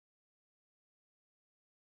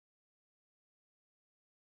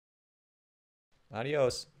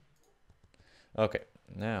Adios. Okay,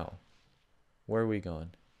 now, where are we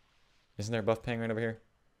going? Isn't there a buff pang right over here?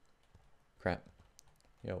 Crap.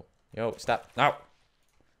 Yo, stop. No!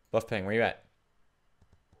 Buff pang, where you at?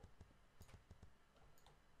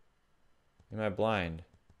 Am I blind?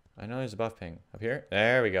 I know there's a buff ping. Up here?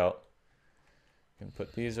 There we go. Can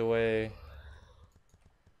put these away.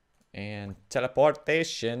 And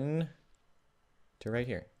teleportation to right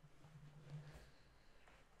here.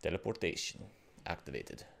 Teleportation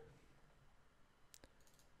activated.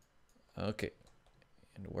 Okay.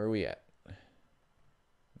 And where are we at? Am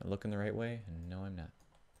I looking the right way? No, I'm not.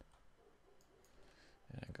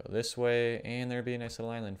 And I go this way, and there'd be a nice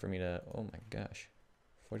little island for me to... Oh my gosh.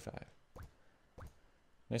 45.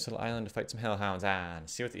 Nice little island to fight some Hellhounds. And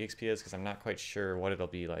see what the XP is, because I'm not quite sure what it'll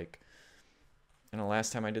be like. I know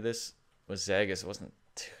last time I did this was Zagus. It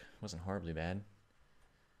wasn't horribly bad,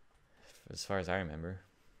 as far as I remember.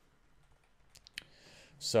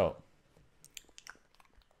 So,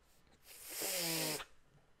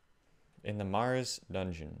 in the Mars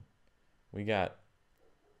dungeon, we got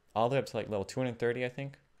all the way up to like level 230, I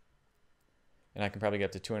think. And I can probably get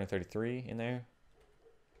up to 233 in there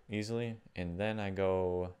easily. And then I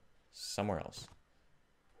go somewhere else.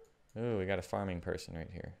 Ooh, we got a farming person right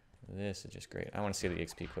here. This is just great. I want to see the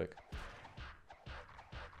XP quick.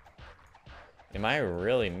 Am I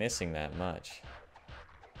really missing that much?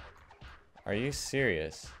 Are you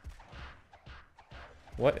serious?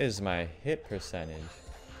 What is my hit percentage?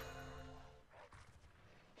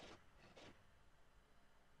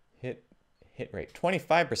 Hit rate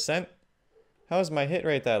 25%? How is my hit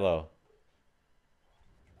rate that low?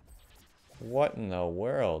 What in the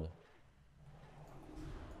world?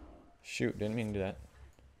 Shoot, didn't mean to do that.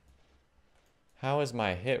 How is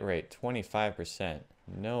my hit rate 25%?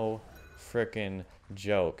 No frickin'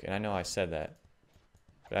 joke. And I know I said that,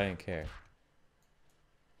 but I didn't care.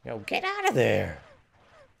 Yo, get out of there!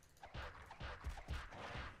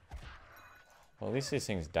 Well, at least these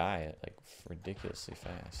things die at like ridiculously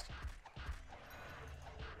fast.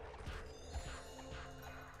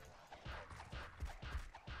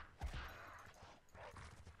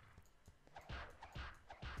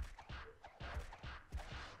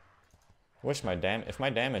 Wish if my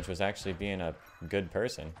damage was actually being a good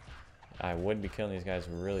person, I would be killing these guys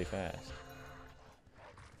really fast.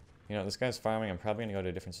 You know, this guy's farming. I'm probably gonna go to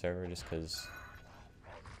a different server just because.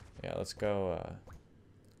 Yeah, let's go.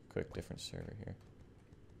 Quick, different server here.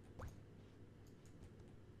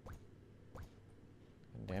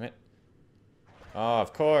 Damn it! Oh,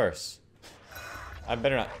 of course. I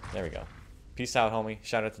better not. There we go. Peace out, homie.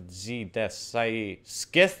 Shout out to Z Death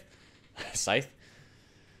Skith Scythe.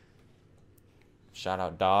 Shout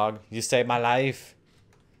out, dog. You saved my life.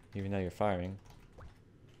 Even though you're farming.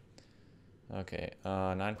 Okay,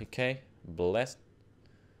 9PK. Blessed.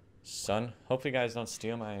 Son. Hopefully you guys don't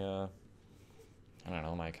steal my, I don't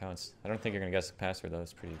know, my accounts. I don't think you're gonna guess the password, though.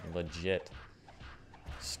 It's pretty legit.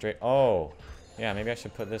 Straight. Oh. Yeah, maybe I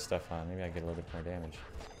should put this stuff on. Maybe I get a little bit more damage.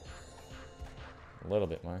 A little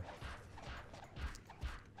bit more.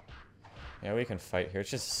 Yeah, we can fight here.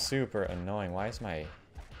 It's just super annoying. Why is my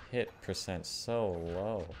hit percent so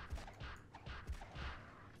low?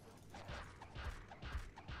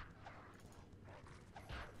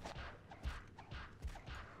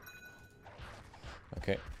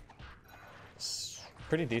 Okay. It's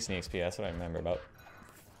pretty decent XP, that's what I remember. About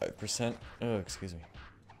 5%. Oh, excuse me.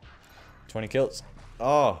 20 kills.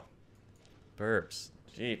 Oh! Burps.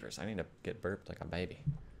 Jeepers, I need to get burped like a baby.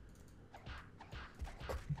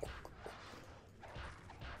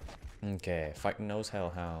 Okay, fighting those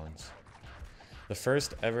Hellhounds. The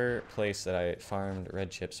first ever place that I farmed red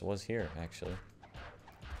chips was here, actually.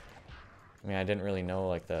 I mean, I didn't really know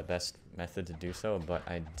like the best method to do so, but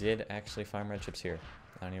I did actually farm red chips here.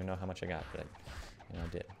 I don't even know how much I got, but I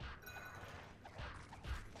did.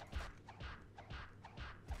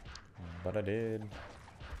 But I did.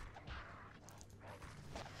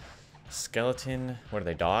 Skeleton. What are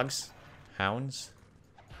they? Dogs? Hounds?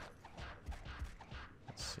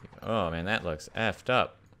 Let's see. Oh man, that looks effed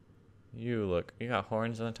up. You got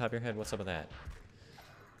horns on the top of your head? What's up with that?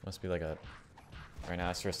 Must be like a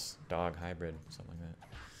rhinoceros dog hybrid, something like that.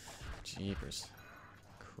 Jeepers.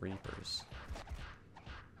 Creepers.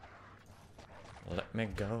 Let me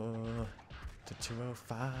go to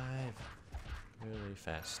 205. Really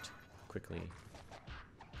fast. Quickly.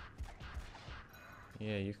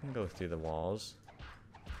 Yeah, you can go through the walls.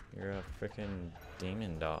 You're a freaking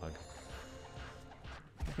demon dog.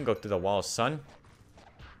 You can go through the walls, son.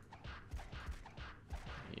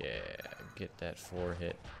 Yeah, get that 4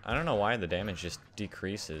 hit. I don't know why the damage just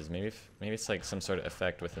decreases. Maybe it's like some sort of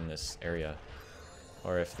effect within this area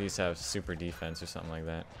Or if these have super defense or something like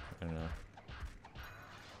that. I don't know.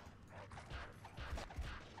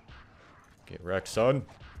 Get wrecked, son.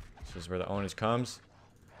 This is where the ownage comes.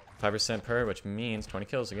 5% per, which means 20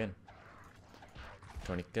 kills again.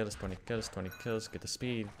 20 kills, 20 kills, 20 kills. Get the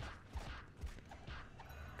speed.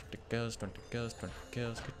 20 kills, 20 kills, 20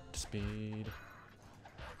 kills. Get the speed.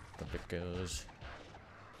 20 kills.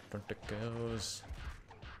 20 kills.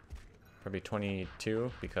 Probably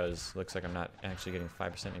 22 because looks like I'm not actually getting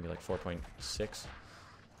 5%, maybe like 4.6.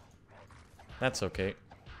 That's okay.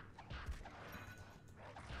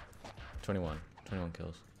 21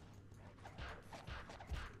 kills.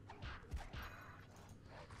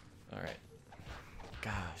 Alright.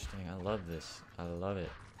 Gosh, dang, I love this. I love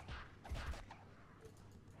it.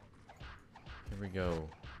 Here we go.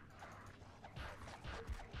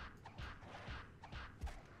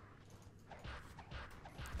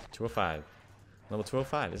 .205. Level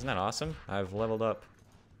 205. Isn't that awesome? I've leveled up.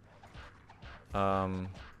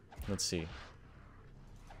 Let's see.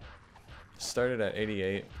 Started at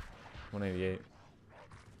 88. 188.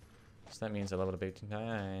 So that means I leveled up 18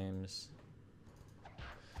 times.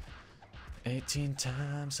 18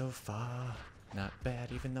 times so far. Not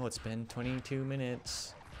bad, even though it's been 22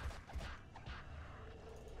 minutes.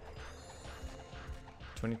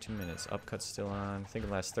 22 minutes. Upcut's still on. I think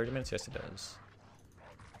it lasts 30 minutes. Yes, it does.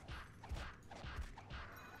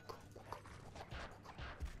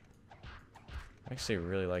 I actually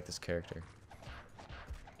really like this character.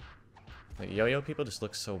 Like, yo-yo people just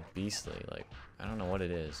look so beastly. Like, I don't know what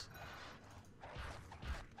it is.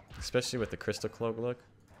 Especially with the crystal cloak look.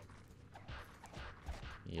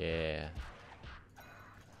 Yeah.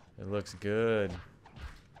 It looks good.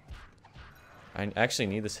 I actually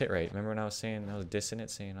need this hit rate. Remember when I was saying, I was dissing it,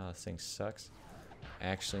 saying, oh, this thing sucks? I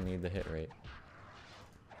actually need the hit rate.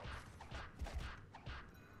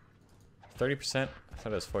 30%? I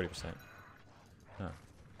thought it was 40%. Huh.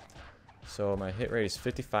 So my hit rate is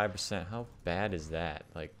 55%. How bad is that?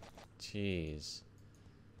 Like, jeez.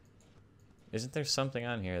 Isn't there something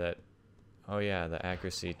on here that... Oh yeah, the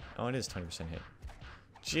accuracy. Oh, it is 20% hit.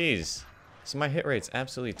 Jeez. So my hit rate's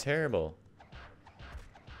absolutely terrible.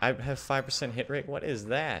 I have 5% hit rate? What is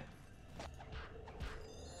that?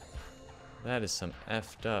 That is some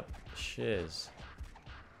effed up shiz.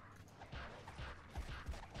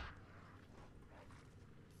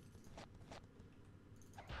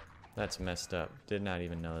 That's messed up. Did not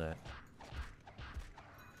even know that.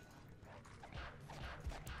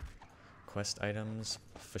 Quest items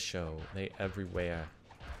for show. They everywhere.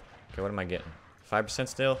 Okay, what am I getting? 5%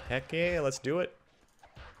 still? Heck yeah, let's do it.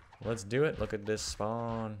 Let's do it. Look at this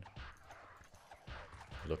spawn.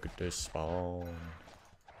 Look at this spawn.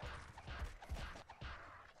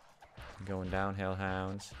 Going down,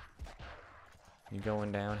 Hellhounds. You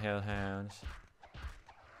going down, Hellhounds.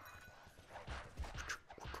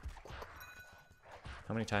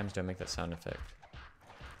 How many times do I make that sound effect?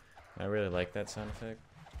 I really like that sound effect,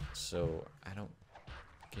 so I don't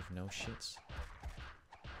give no shits.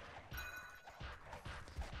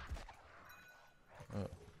 Oh.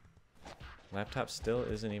 Laptop still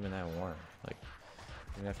isn't even that warm. Like,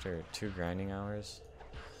 even after 2 grinding hours.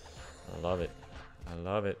 I love it. I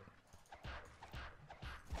love it.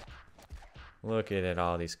 Look at it,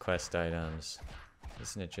 all these quest items.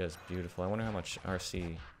 Isn't it just beautiful? I wonder how much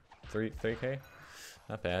RC. 3K?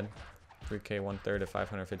 Not bad. 3K, 1/3 of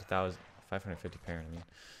 550,000. 550 parent,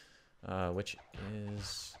 I mean. Which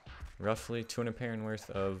is roughly 200 parent worth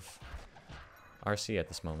of RC at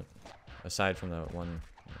this moment. Aside from the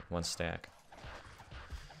one stack.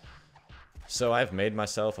 So I've made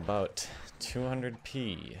myself about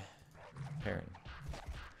 200p parent.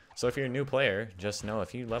 So if you're a new player, just know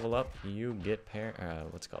if you level up, you get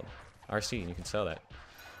what's it called? RC, and you can sell that.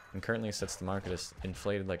 And currently, since the market is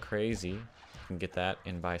inflated like crazy, you can get that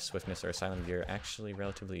and buy swiftness or asylum gear actually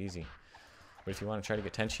relatively easy. But if you want to try to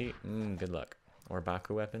get Tenchi, good luck. Or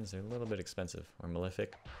Baku weapons, they're a little bit expensive. Or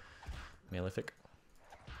Malefic.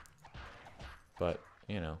 But,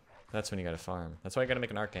 you know, that's when you gotta farm. That's why you gotta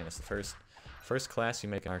make an Arcanist. The first class you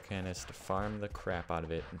make an Arcanist to farm the crap out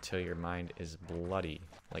of it until your mind is bloody.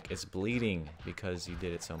 Like, it's bleeding because you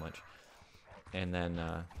did it so much. And then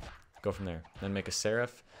go from there. Then make a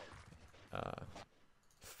Seraph.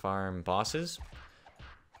 Farm bosses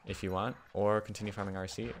if you want, or continue farming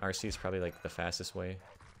RC. RC is probably like the fastest way,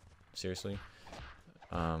 seriously.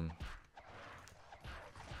 But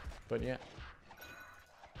yeah.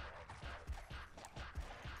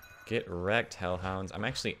 Get wrecked, Hellhounds. I'm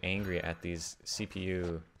actually angry at these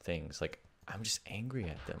CPU things. Like, I'm just angry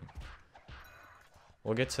at them.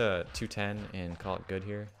 We'll get to 210 and call it good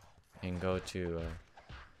here. And go to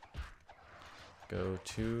go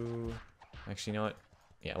to... Actually, you know what?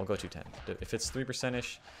 Yeah, we'll go 210. If it's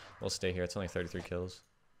 3%-ish, we'll stay here. It's only 33 kills.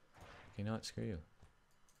 You know what? Screw you.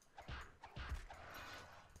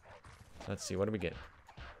 Let's see. What do we get?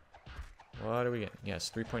 What do we get?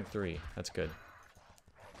 Yes, 3.3. That's good.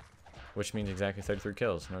 Which means exactly 33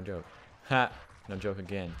 kills. No joke. Ha! No joke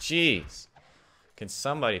again. Jeez! Can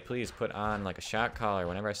somebody please put on like a shot collar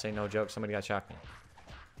whenever I say no joke? Somebody got shot me.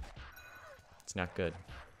 It's not good.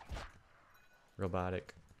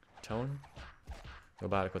 Robotic tone?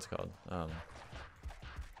 Robotic, what's it called?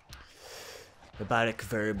 Robotic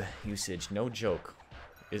verb usage. No joke.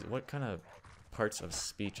 What kind of parts of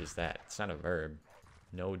speech is that? It's not a verb.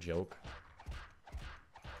 No joke.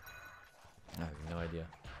 I have no idea.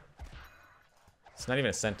 It's not even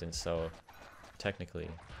a sentence, so technically.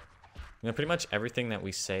 You know, pretty much everything that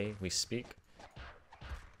we say, we speak,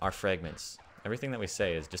 are fragments. Everything that we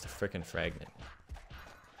say is just a frickin' fragment.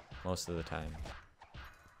 Most of the time.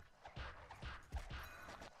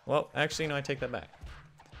 Well, actually, no, I take that back.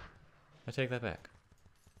 I take that back.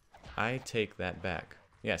 I take that back.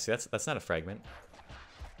 Yeah, see, that's not a fragment.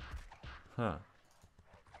 Huh.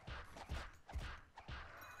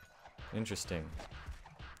 Interesting.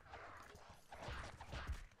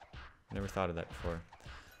 Never thought of that before.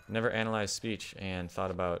 Never analyzed speech and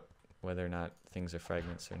thought about whether or not things are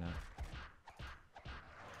fragments or not.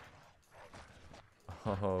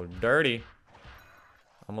 Oh, dirty.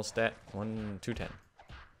 Almost at 210.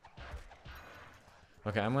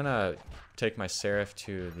 Okay, I'm gonna take my Seraph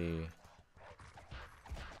to the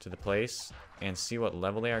place and see what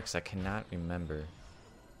level they are, because I cannot remember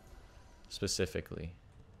specifically.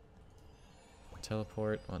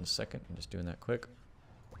 Teleport 1 second. I'm just doing that quick.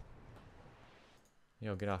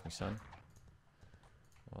 Yo, get off me, son.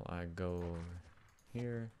 While I go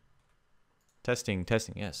here. Testing,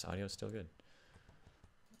 testing. Yes, audio's still good.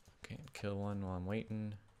 Can't kill one while I'm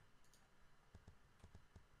waiting.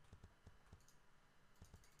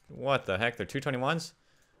 What the heck? They're 221s?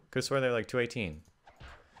 Could swear they're like 218.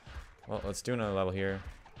 Well, let's do another level here.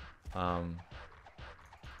 I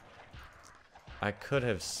could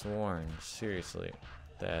have sworn, seriously,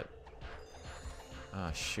 that...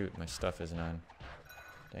 Ah, shoot, my stuff isn't on.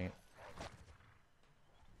 Dang it.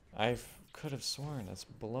 I could have sworn, that's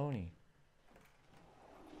baloney.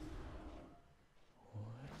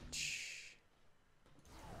 What?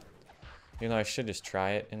 You know, I should just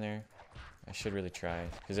try it in there. I should really try,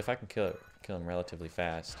 because if I can kill him relatively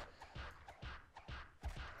fast.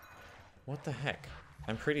 What the heck?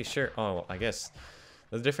 I'm pretty sure. Oh, I guess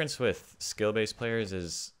the difference with skill-based players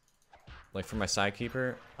is, like for my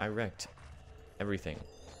sidekeeper, I wrecked everything.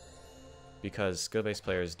 Because skill-based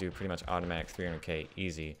players do pretty much automatic 300k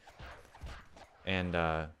easy. And,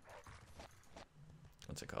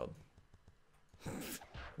 what's it called?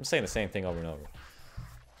 I'm saying the same thing over and over.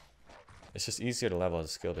 It's just easier to level as a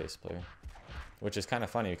skill-based player. Which is kind of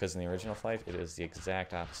funny, because in the original Flyff, it is the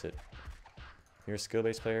exact opposite. If you're a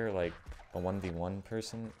skill-based player, like a 1v1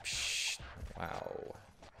 person, psh, wow.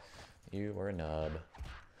 You were a nub.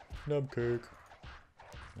 Nub cake.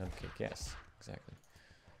 Nub cake, yes, exactly.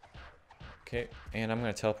 Okay, and I'm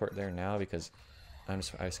gonna teleport there now because I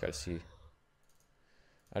just gotta see.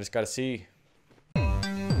 I just gotta see.